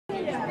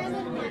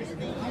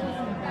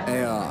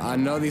I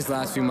know these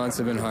last few months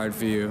have been hard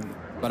for you,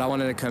 but I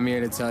wanted to come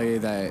here to tell you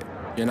that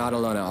you're not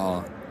alone at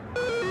all.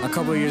 A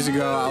couple of years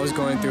ago, I was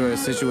going through a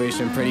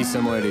situation pretty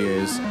similar to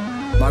yours.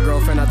 My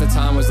girlfriend at the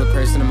time was the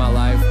person in my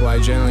life who I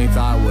genuinely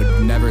thought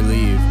would never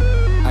leave.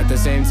 At the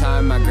same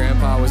time, my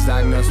grandpa was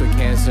diagnosed with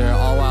cancer,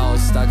 all while I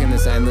was stuck in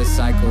this endless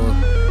cycle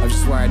of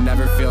just where I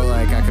never feel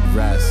like I could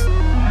rest.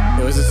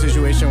 It was a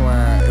situation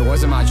where it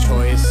wasn't my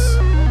choice.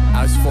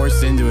 I was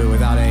forced into it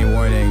without any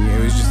warning.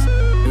 It was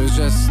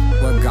just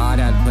what God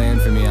had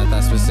planned for me at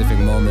that specific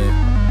moment.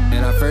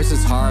 And at first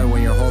it's hard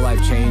when your whole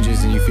life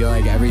changes and you feel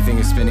like everything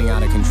is spinning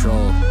out of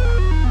control.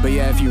 But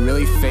yeah, if you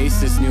really face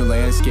this new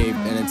landscape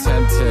and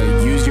attempt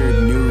to use your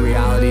new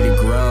reality to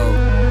grow,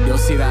 you'll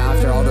see that